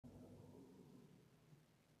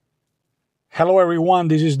Hello, everyone.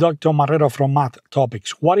 This is Dr. Marrero from Math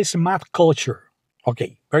Topics. What is math culture?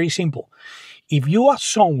 Okay, very simple. If you ask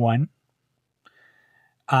someone,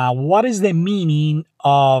 what is the meaning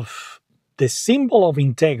of the symbol of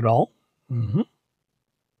integral,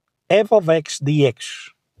 f of x dx,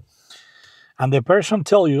 and the person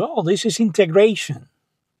tell you, oh, this is integration.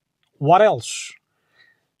 What else?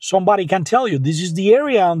 Somebody can tell you this is the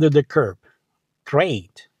area under the curve.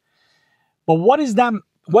 Great. But what is that?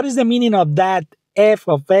 What is the meaning of that f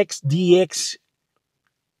of x dx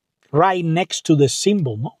right next to the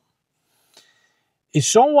symbol? No? If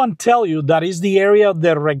someone tell you that is the area of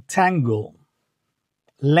the rectangle,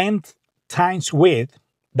 length times width,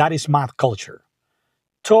 that is math culture.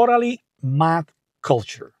 Totally math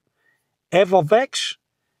culture. F of x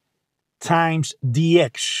times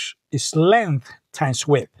dx is length times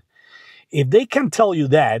width. If they can tell you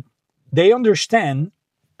that, they understand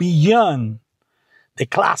beyond the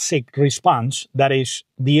classic response, that is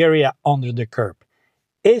the area under the curve.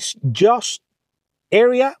 It's just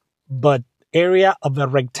area, but area of a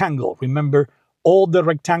rectangle. Remember, all the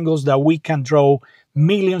rectangles that we can draw,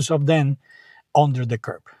 millions of them under the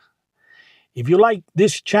curve. If you like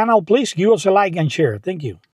this channel, please give us a like and share. Thank you.